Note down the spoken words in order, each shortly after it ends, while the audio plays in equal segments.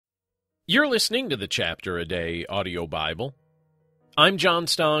You're listening to the Chapter a Day audio Bible. I'm John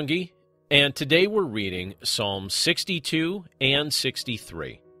Stange, and today we're reading Psalms 62 and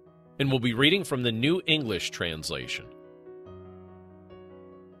 63, and we'll be reading from the New English Translation.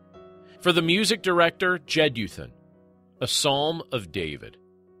 For the music director, Jeduthun, a Psalm of David.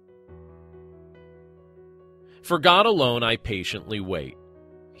 For God alone I patiently wait.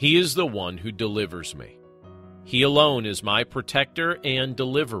 He is the one who delivers me. He alone is my protector and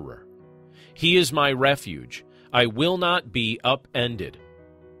deliverer. He is my refuge. I will not be upended.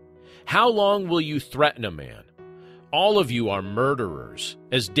 How long will you threaten a man? All of you are murderers,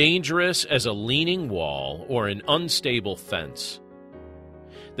 as dangerous as a leaning wall or an unstable fence.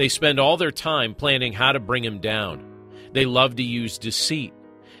 They spend all their time planning how to bring him down. They love to use deceit.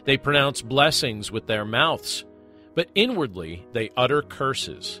 They pronounce blessings with their mouths, but inwardly they utter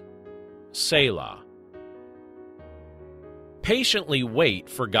curses. Selah. Patiently wait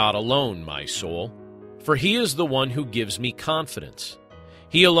for God alone, my soul, for He is the one who gives me confidence.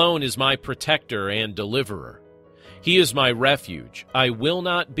 He alone is my protector and deliverer. He is my refuge. I will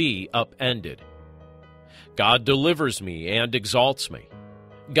not be upended. God delivers me and exalts me.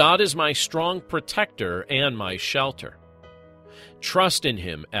 God is my strong protector and my shelter. Trust in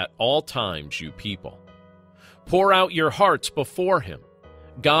Him at all times, you people. Pour out your hearts before Him.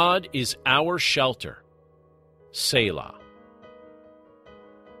 God is our shelter. Selah.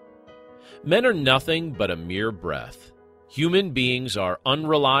 Men are nothing but a mere breath. Human beings are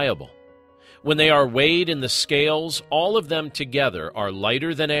unreliable. When they are weighed in the scales, all of them together are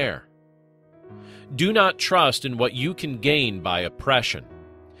lighter than air. Do not trust in what you can gain by oppression.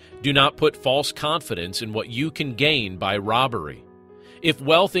 Do not put false confidence in what you can gain by robbery. If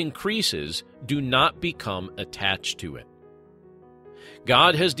wealth increases, do not become attached to it.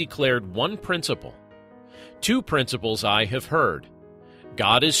 God has declared one principle. Two principles I have heard.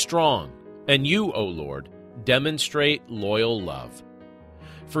 God is strong, and you, O Lord, demonstrate loyal love.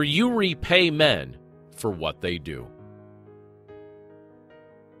 For you repay men for what they do.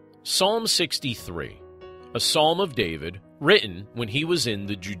 Psalm 63, a psalm of David, written when he was in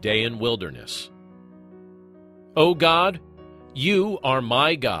the Judean wilderness. O God, you are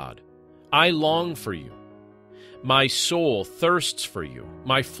my God. I long for you. My soul thirsts for you.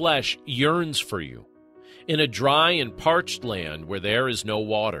 My flesh yearns for you, in a dry and parched land where there is no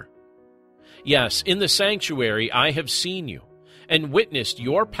water. Yes, in the sanctuary I have seen you, and witnessed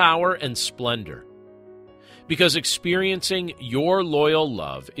your power and splendor. Because experiencing your loyal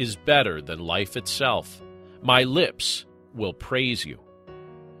love is better than life itself, my lips will praise you.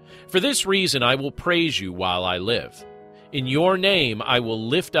 For this reason I will praise you while I live. In your name I will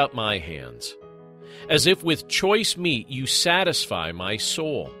lift up my hands. As if with choice meat you satisfy my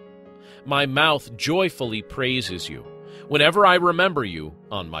soul. My mouth joyfully praises you whenever I remember you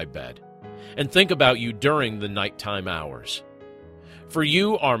on my bed, and think about you during the nighttime hours. For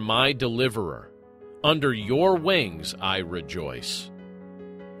you are my deliverer. Under your wings I rejoice.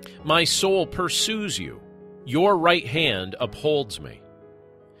 My soul pursues you. Your right hand upholds me.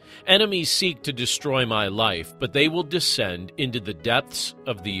 Enemies seek to destroy my life, but they will descend into the depths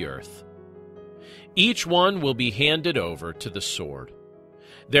of the earth. Each one will be handed over to the sword.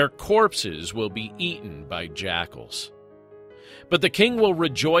 Their corpses will be eaten by jackals. But the king will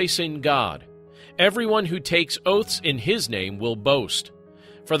rejoice in God. Everyone who takes oaths in his name will boast,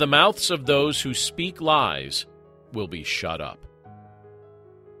 for the mouths of those who speak lies will be shut up.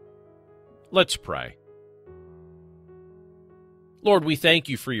 Let's pray. Lord, we thank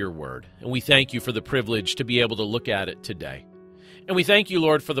you for your word, and we thank you for the privilege to be able to look at it today. And we thank you,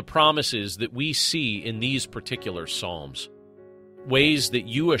 Lord, for the promises that we see in these particular psalms. Ways that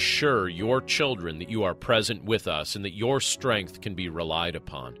you assure your children that you are present with us and that your strength can be relied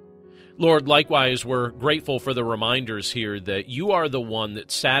upon. Lord, likewise, we're grateful for the reminders here that you are the one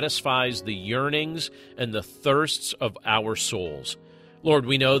that satisfies the yearnings and the thirsts of our souls. Lord,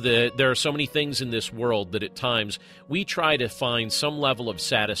 we know that there are so many things in this world that at times we try to find some level of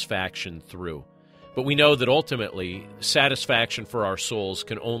satisfaction through. But we know that ultimately, satisfaction for our souls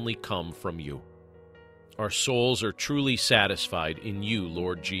can only come from you. Our souls are truly satisfied in you,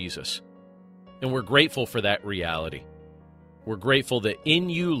 Lord Jesus. And we're grateful for that reality. We're grateful that in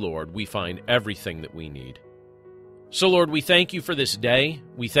you, Lord, we find everything that we need. So, Lord, we thank you for this day.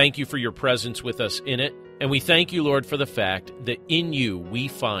 We thank you for your presence with us in it. And we thank you, Lord, for the fact that in you we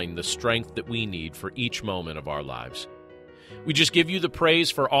find the strength that we need for each moment of our lives. We just give you the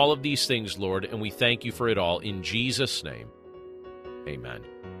praise for all of these things, Lord, and we thank you for it all in Jesus' name. Amen.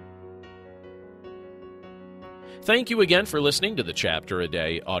 Thank you again for listening to the Chapter a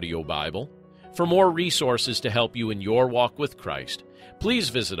Day audio Bible. For more resources to help you in your walk with Christ, please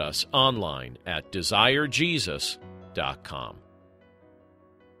visit us online at desirejesus.com.